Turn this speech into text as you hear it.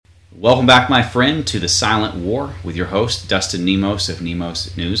Welcome back, my friend, to The Silent War with your host, Dustin Nemos of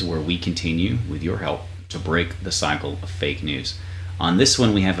Nemos News, where we continue, with your help, to break the cycle of fake news. On this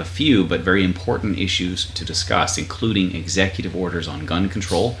one, we have a few but very important issues to discuss, including executive orders on gun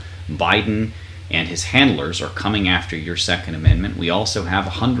control. Biden and his handlers are coming after your Second Amendment. We also have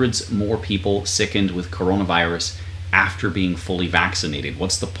hundreds more people sickened with coronavirus after being fully vaccinated.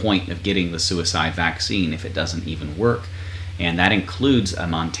 What's the point of getting the suicide vaccine if it doesn't even work? And that includes a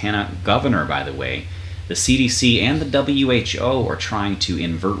Montana governor, by the way. The CDC and the WHO are trying to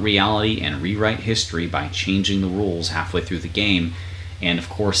invert reality and rewrite history by changing the rules halfway through the game. And of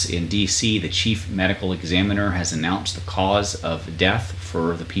course, in DC, the chief medical examiner has announced the cause of death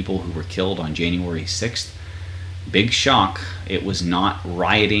for the people who were killed on January 6th. Big shock. It was not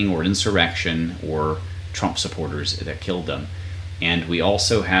rioting or insurrection or Trump supporters that killed them. And we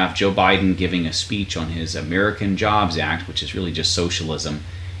also have Joe Biden giving a speech on his American Jobs Act, which is really just socialism,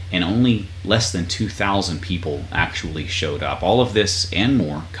 and only less than 2,000 people actually showed up. All of this and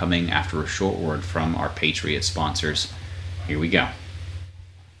more coming after a short word from our Patriot sponsors. Here we go.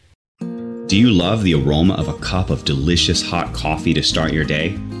 Do you love the aroma of a cup of delicious hot coffee to start your day?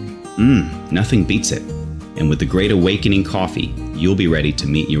 Nothing beats it. And with the Great Awakening coffee, you'll be ready to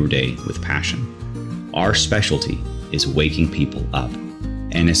meet your day with passion. Our specialty is waking people up.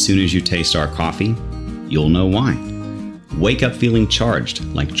 And as soon as you taste our coffee, you'll know why. Wake up feeling charged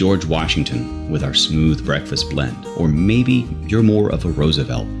like George Washington with our smooth breakfast blend. Or maybe you're more of a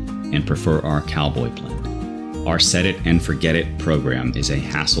Roosevelt and prefer our cowboy blend. Our Set It and Forget It program is a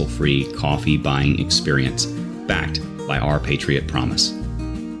hassle-free coffee buying experience backed by our Patriot Promise.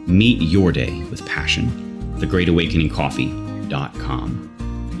 Meet your day with passion.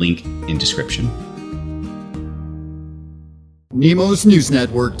 TheGreatAwakeningCoffee.com. Link in description.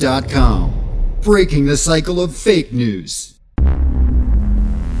 NemosNewsNetwork.com. Breaking the cycle of fake news.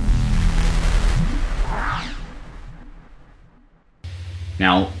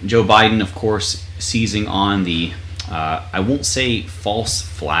 Now, Joe Biden, of course, seizing on the, I won't say false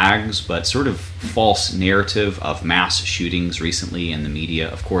flags, but sort of false narrative of mass shootings recently in the media.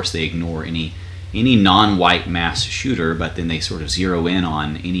 Of course, they ignore any non-white mass shooter, but then they sort of zero in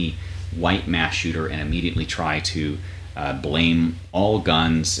on any white mass shooter and immediately try to blame all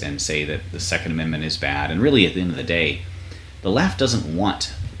guns and say that the Second Amendment is bad. And really, at the end of the day, the left doesn't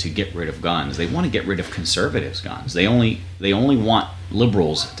want to get rid of guns. They want to get rid of conservatives' guns. They only want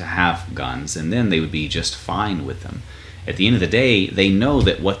liberals to have guns, and then they would be just fine with them. At the end of the day, they know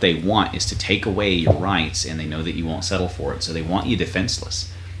that what they want is to take away your rights, and they know that you won't settle for it. So they want you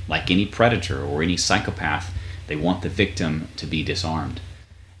defenseless. Like any predator or any psychopath, they want the victim to be disarmed.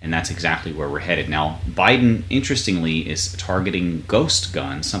 And that's exactly where we're headed. Now, Biden, interestingly, is targeting ghost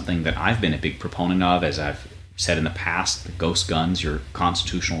guns, something that I've been a big proponent of, as I've said in the past. The ghost guns, your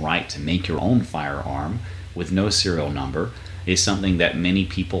constitutional right to make your own firearm with no serial number, is something that many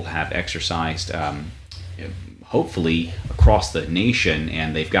people have exercised, hopefully, across the nation,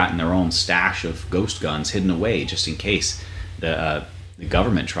 and they've gotten their own stash of ghost guns hidden away just in case the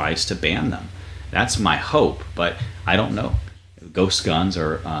government tries to ban them. That's my hope, but I don't know. Ghost guns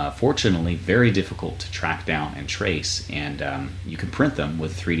are fortunately very difficult to track down and trace, and you can print them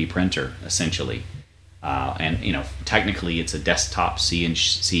with a 3D printer, essentially. And technically it's a desktop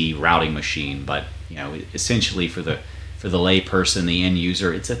CNC routing machine, but essentially for the lay person, the end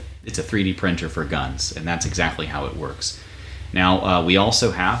user, it's a 3D printer for guns, and that's exactly how it works. Now we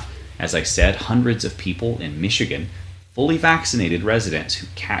also have, as I said, hundreds of people in Michigan, fully vaccinated residents who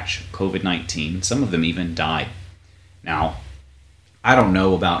catch COVID-19. Some of them even died. Now, I don't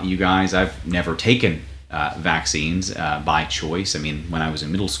know about you guys. I've never taken vaccines by choice. I mean, when I was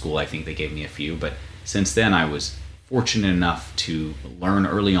in middle school, I think they gave me a few, but since then I was fortunate enough to learn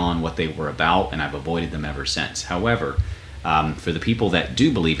early on what they were about, and I've avoided them ever since. However, for the people that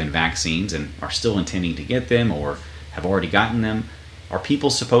do believe in vaccines and are still intending to get them or have already gotten them, are people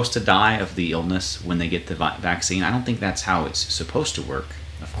supposed to die of the illness when they get the vaccine? I don't think that's how it's supposed to work.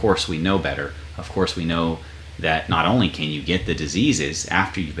 Of course, we know better. Of course, we know that not only can you get the diseases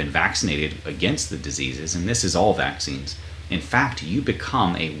after you've been vaccinated against the diseases, and this is all vaccines, in fact, you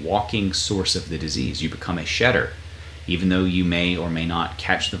become a walking source of the disease. You become a shedder. Even though you may or may not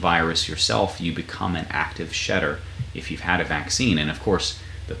catch the virus yourself, you become an active shedder if you've had a vaccine. And of course,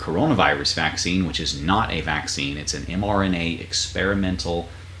 the coronavirus vaccine, which is not a vaccine, it's an mRNA experimental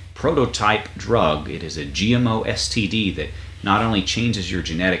prototype drug. It is a GMO STD that not only changes your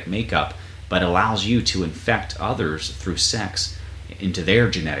genetic makeup, but allows you to infect others through sex into their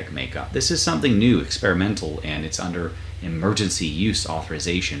genetic makeup. This is something new, experimental, and it's under emergency use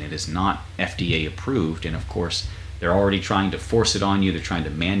authorization. It is not FDA approved, and of course, They're already trying to force it on you. They're trying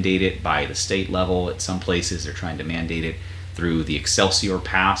to mandate it by the state level. At some places, they're trying to mandate it through the Excelsior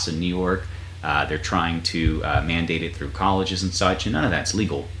Pass in New York. They're trying to mandate it through colleges and such, and none of that's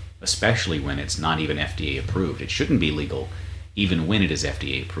legal, especially when it's not even FDA approved. It shouldn't be legal even when it is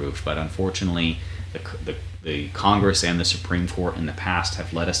FDA approved, but unfortunately, the Congress and the Supreme Court in the past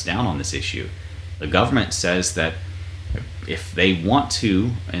have let us down on this issue. The government says that if they want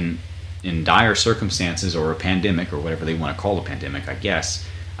to, in dire circumstances or a pandemic or whatever they want to call a pandemic, I guess,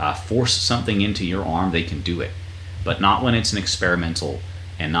 force something into your arm, they can do it. But not when it's an experimental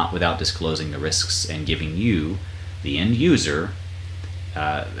and not without disclosing the risks and giving you, the end user,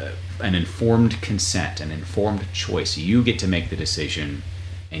 an informed consent, an informed choice. You get to make the decision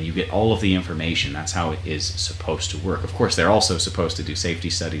and you get all of the information. That's how it is supposed to work. Of course, they're also supposed to do safety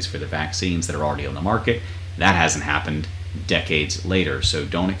studies for the vaccines that are already on the market. That hasn't happened decades later, so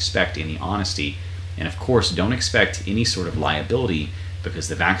don't expect any honesty. And of course, don't expect any sort of liability, because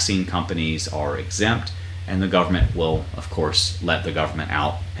the vaccine companies are exempt, and the government will, of course, let the government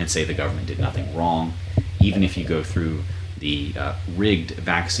out and say the government did nothing wrong. Even if you go through the rigged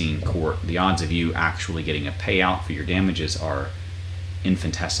vaccine court, the odds of you actually getting a payout for your damages are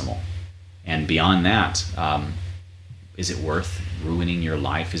infinitesimal. And beyond that, is it worth ruining your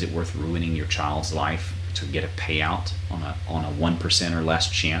life? Is it worth ruining your child's life to get a payout on a 1% or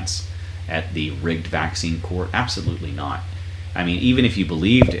less chance at the rigged vaccine court? Absolutely not. I mean, even if you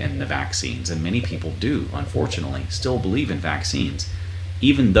believed in the vaccines, and many people do, unfortunately, still believe in vaccines,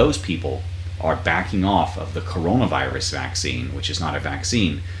 even those people are backing off of the coronavirus vaccine, which is not a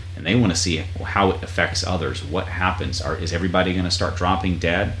vaccine, and they want to see how it affects others. What happens? Is everybody going to start dropping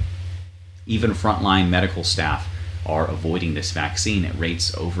dead? Even frontline medical staff are avoiding this vaccine at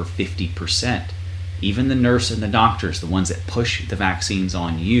rates over 50%. Even the nurse and the doctors, the ones that push the vaccines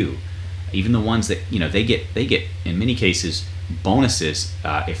on you, even the ones that, they get in many cases bonuses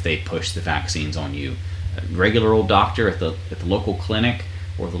if they push the vaccines on you. A regular old doctor at the local clinic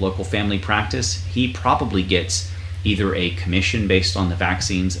or the local family practice, he probably gets either a commission based on the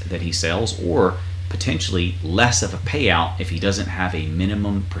vaccines that he sells, or potentially less of a payout if he doesn't have a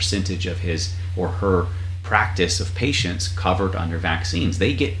minimum percentage of his or her practice of patients covered under vaccines.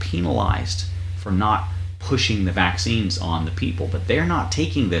 They get penalized for not pushing the vaccines on the people, but they're not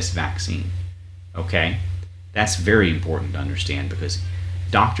taking this vaccine. Okay? That's very important to understand, because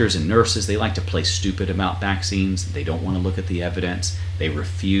doctors and nurses, they like to play stupid about vaccines. They don't want to look at the evidence. They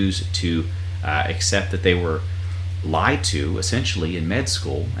refuse to accept that they were lied to, essentially, in med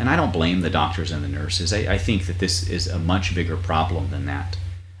school. And I don't blame the doctors and the nurses. I think that this is a much bigger problem than that.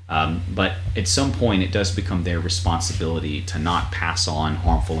 But at some point, it does become their responsibility to not pass on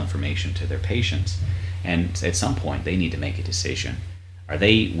harmful information to their patients. And at some point, they need to make a decision. Are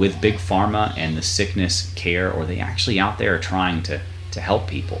they with Big Pharma and the sickness care, or are they actually out there trying to help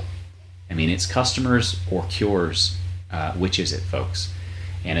people? I mean, it's customers or cures. Which is it, folks?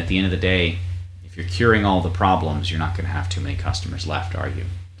 And at the end of the day, if you're curing all the problems, you're not going to have too many customers left, are you?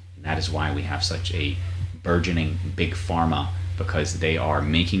 And that is why we have such a burgeoning Big Pharma, because they are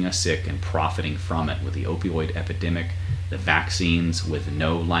making us sick and profiting from it with the opioid epidemic, the vaccines with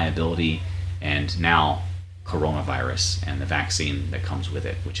no liability, and now coronavirus and the vaccine that comes with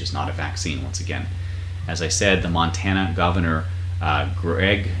it, which is not a vaccine once again. As I said, the Montana governor,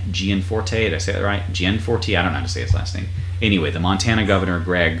 Greg Gianforte, did I say that right? Gianforte, I don't know how to say his last name. Anyway, the Montana governor,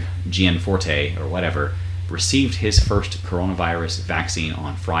 Greg Gianforte, or whatever, received his first coronavirus vaccine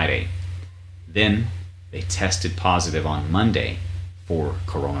on Friday. Then they tested positive on Monday for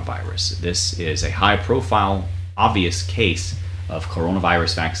coronavirus. This is a high-profile, obvious case of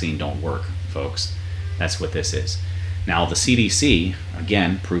coronavirus vaccine don't work, folks. That's what this is. Now, the CDC,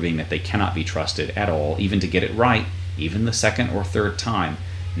 again, proving that they cannot be trusted at all, even to get it right, even the second or third time,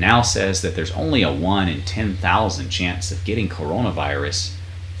 now says that there's only a 1 in 10,000 chance of getting coronavirus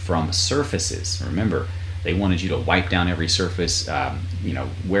from surfaces. Remember, they wanted you to wipe down every surface,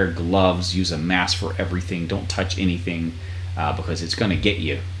 wear gloves, use a mask for everything, don't touch anything, because it's going to get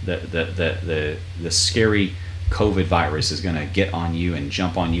you. The scary COVID virus is going to get on you and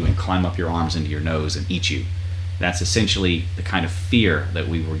jump on you and climb up your arms into your nose and eat you. That's essentially the kind of fear that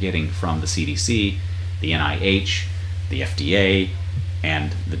we were getting from the CDC, the NIH, the FDA,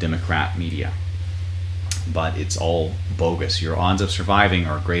 and the Democrat media. But it's all bogus. Your odds of surviving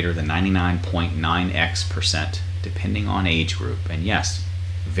are greater than 99.9x%, depending on age group. And yes,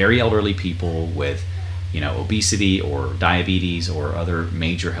 very elderly people with, obesity or diabetes or other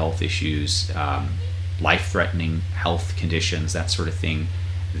major health issues, life-threatening health conditions, that sort of thing,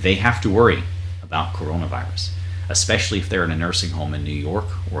 they have to worry about coronavirus, especially if they're in a nursing home in New York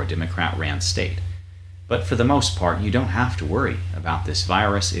or a Democrat-ran state. But for the most part, you don't have to worry about this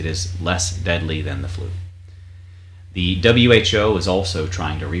virus. It is less deadly than the flu. The WHO is also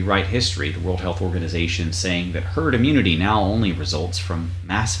trying to rewrite history, the World Health Organization saying that herd immunity now only results from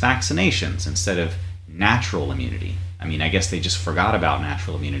mass vaccinations instead of natural immunity. I mean, I guess they just forgot about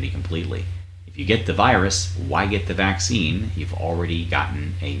natural immunity completely. If you get the virus, why get the vaccine? You've already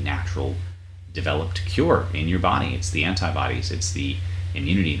gotten a natural developed cure in your body. It's the antibodies, it's the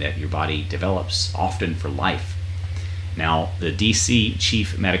immunity that your body develops, often for life. Now, the DC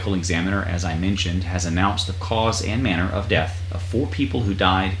Chief Medical Examiner, as I mentioned, has announced the cause and manner of death of 4 people who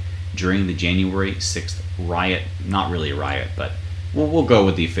died during the January 6th riot. Not really a riot, but we'll go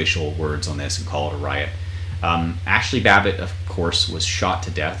with the official words on this and call it a riot. Ashley Babbitt, of course, was shot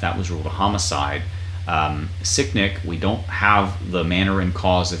to death. That was ruled a homicide. Sicknick, we don't have the manner and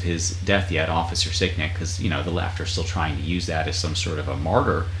cause of his death yet, Officer Sicknick, because the left are still trying to use that as some sort of a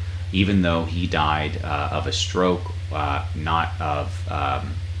martyr, even though he died of a stroke, not of a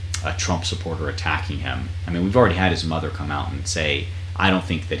Trump supporter attacking him. I mean, we've already had his mother come out and say, I don't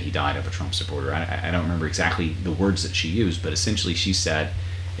think that he died of a Trump supporter. I don't remember exactly the words that she used, but essentially she said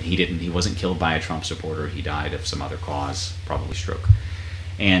that he wasn't killed by a Trump supporter. He died of some other cause, probably stroke.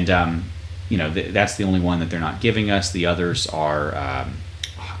 And that's the only one that they're not giving us. The others are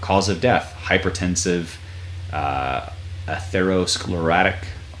cause of death: hypertensive, atherosclerotic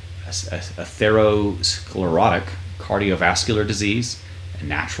cardiovascular disease, and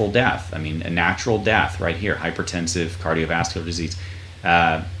natural death. I mean, a natural death right here: hypertensive, cardiovascular disease.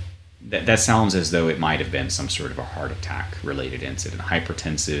 That sounds as though it might have been some sort of a heart attack related incident.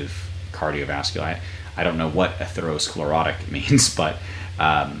 Hypertensive, cardiovascular. I don't know what atherosclerotic means, but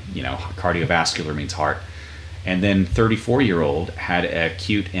cardiovascular means heart. And then 34-year-old had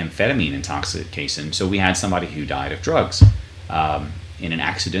acute amphetamine intoxication. So we had somebody who died of drugs in an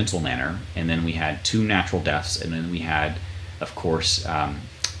accidental manner. And then we had 2 natural deaths. And then we had, of course,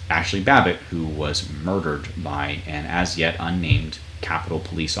 Ashley Babbitt, who was murdered by an as yet unnamed Capitol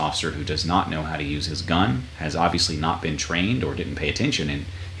Police officer who does not know how to use his gun, has obviously not been trained or didn't pay attention in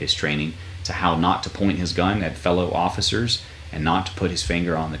his training to how not to point his gun at fellow officers and not to put his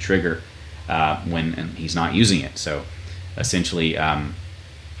finger on the trigger when he's not using it. So essentially,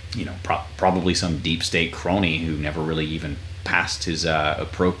 probably some deep state crony who never really even passed his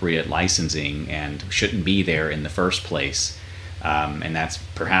appropriate licensing and shouldn't be there in the first place. And that's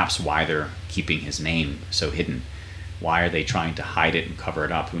perhaps why they're keeping his name so hidden. Why are they trying to hide it and cover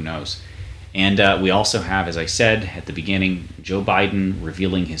it up? Who knows? And we also have, as I said at the beginning, Joe Biden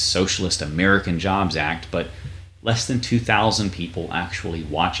revealing his Socialist American Jobs Act, but less than 2,000 people actually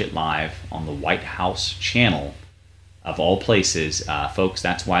watch it live on the White House channel, of all places. Folks,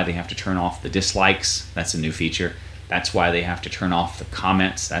 that's why they have to turn off the dislikes. That's a new feature. That's why they have to turn off the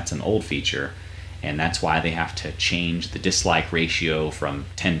comments. That's an old feature. And that's why they have to change the dislike ratio from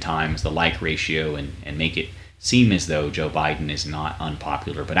 10 times the like ratio and make it seem as though Joe Biden is not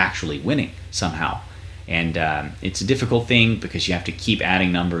unpopular, but actually winning somehow. And it's a difficult thing because you have to keep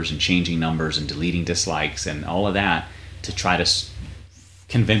adding numbers and changing numbers and deleting dislikes and all of that to try to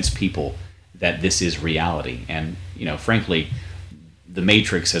convince people that this is reality. And, frankly, the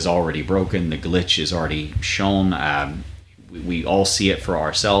matrix has already broken. The glitch is already shown. We all see it for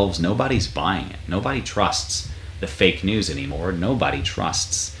ourselves. Nobody's buying it. Nobody trusts the fake news anymore. Nobody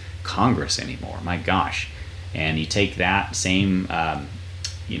trusts Congress anymore. My gosh. And you take that same,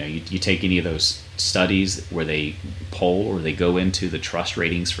 you take any of those studies where they poll or they go into the trust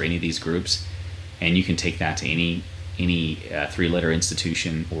ratings for any of these groups, and you can take that to any 3-letter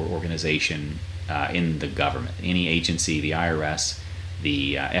institution or organization in the government, any agency, the IRS,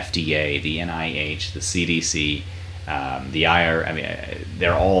 the FDA, the NIH, the CDC, the IR. I mean,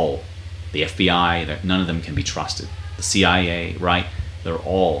 they're all, the FBI. None of them can be trusted. The CIA, right? They're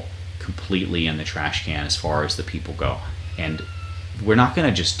all completely in the trash can as far as the people go. And we're not going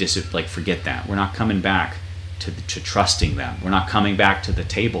to just forget that. We're not coming back to trusting them. We're not coming back to the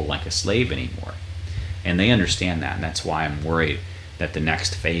table like a slave anymore. And they understand that, and that's why I'm worried that the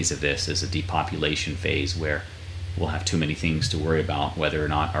next phase of this is a depopulation phase where we'll have too many things to worry about whether or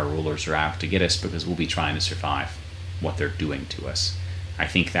not our rulers are out to get us, because we'll be trying to survive what they're doing to us. I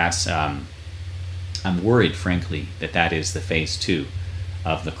think that's, I'm worried, frankly, that is the phase 2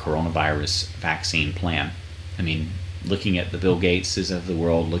 of the coronavirus vaccine plan. I mean, looking at the Bill Gateses of the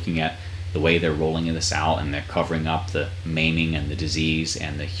world, looking at the way they're rolling this out, and they're covering up the maiming and the disease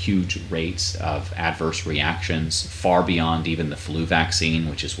and the huge rates of adverse reactions, far beyond even the flu vaccine,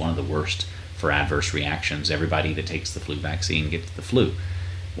 which is one of the worst for adverse reactions. Everybody that takes the flu vaccine gets the flu.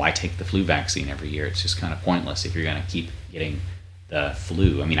 Why take the flu vaccine every year? It's just kind of pointless if you're going to keep getting the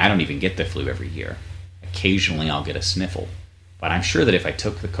flu. I mean, I don't even get the flu every year. occasionally I'll get a sniffle. But I'm sure that if I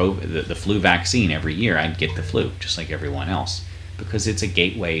took the flu vaccine every year, I'd get the flu, just like everyone else, because it's a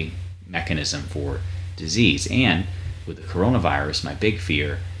gateway mechanism for disease. And with the coronavirus, my big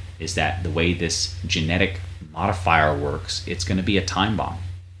fear is that the way this genetic modifier works, it's going to be a time bomb.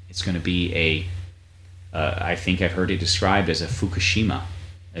 It's going to be I think I've heard it described as a Fukushima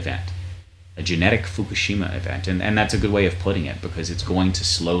event, a genetic Fukushima event. And that's a good way of putting it, because it's going to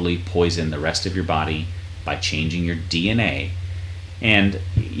slowly poison the rest of your body by changing your DNA. And,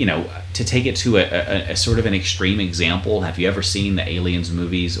 to take it to a sort of an extreme example, have you ever seen the Aliens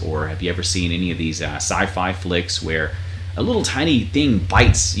movies, or have you ever seen any of these sci-fi flicks where a little tiny thing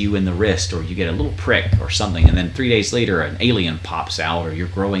bites you in the wrist, or you get a little prick or something, and then 3 days later an alien pops out, or you're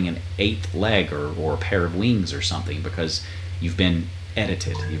growing an 8th leg or a pair of wings or something because you've been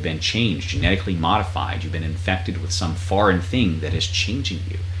edited, you've been changed, genetically modified, you've been infected with some foreign thing that is changing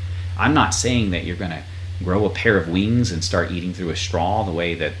you. I'm not saying that you're going to grow a pair of wings and start eating through a straw the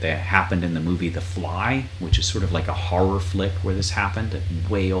way that happened in the movie The Fly, which is sort of like a horror flick where this happened, a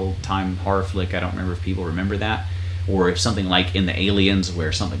way old time horror flick. I don't remember if people remember that. Or if something like in the Aliens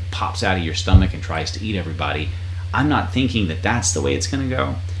where something pops out of your stomach and tries to eat everybody. I'm not thinking that that's the way it's going to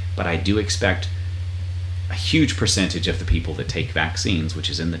go, but I do expect a huge percentage of the people that take vaccines,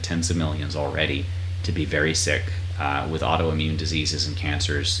 which is in the tens of millions already, to be very sick with autoimmune diseases and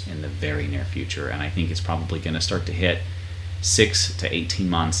cancers in the very near future. And I think it's probably going to start to hit 6 to 18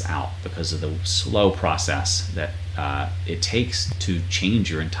 months out because of the slow process that it takes to change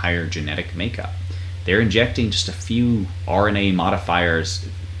your entire genetic makeup. They're injecting just a few RNA modifiers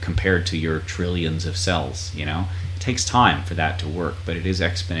compared to your trillions of cells, It takes time for that to work, but it is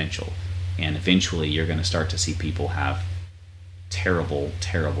exponential. And eventually you're going to start to see people have terrible,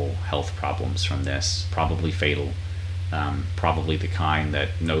 terrible health problems from this, probably fatal, probably the kind that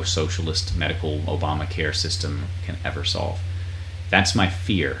no socialist medical Obamacare system can ever solve. That's my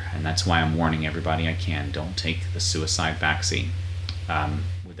fear, and that's why I'm warning everybody I can, don't take the suicide vaccine.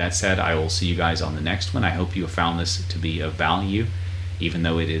 With that said, I will see you guys on the next one. I hope you have found this to be of value, even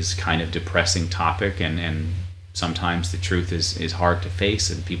though it is kind of depressing topic, and sometimes the truth is hard to face,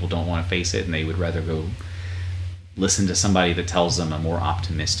 and people don't want to face it, and they would rather go listen to somebody that tells them a more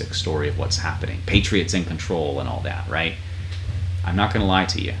optimistic story of what's happening. Patriots in control and all that, right? I'm not going to lie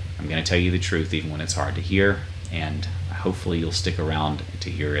to you. I'm going to tell you the truth even when it's hard to hear, and hopefully you'll stick around to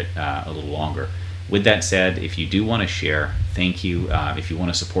hear it a little longer. With that said, if you do want to share, thank you. If you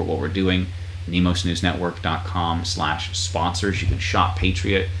want to support what we're doing, nemosnewsnetwork.com/sponsors. You can shop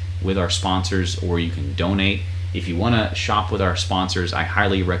Patriot with our sponsors, or you can donate. If you want to shop with our sponsors, I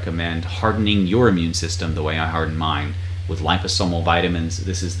highly recommend hardening your immune system the way I harden mine with liposomal vitamins.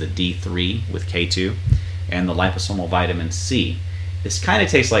 This is the D3 with K2 and the liposomal vitamin C. This kind of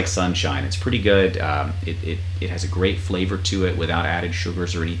tastes like sunshine. It's pretty good. It has a great flavor to it without added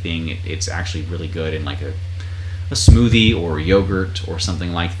sugars or anything. It's actually really good in like a smoothie or yogurt or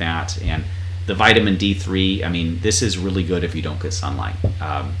something like that. And the vitamin D3, I mean, this is really good if you don't get sunlight.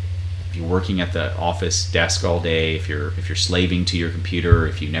 If you're working at the office desk all day, if you're slaving to your computer,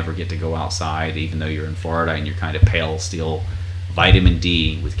 if you never get to go outside, even though you're in Florida and you're kind of pale still, vitamin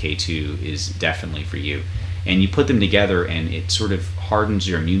D with K2 is definitely for you. And you put them together and it sort of hardens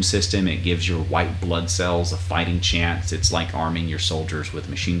your immune system. It gives your white blood cells a fighting chance. It's like arming your soldiers with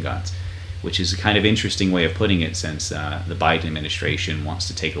machine guns, which is a kind of interesting way of putting it, since the Biden administration wants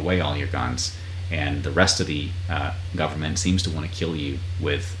to take away all your guns, and the rest of the government seems to want to kill you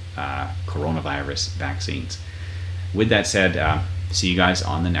with coronavirus vaccines. With that said, see you guys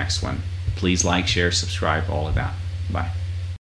on the next one. Please like, share, subscribe, all of that. Bye.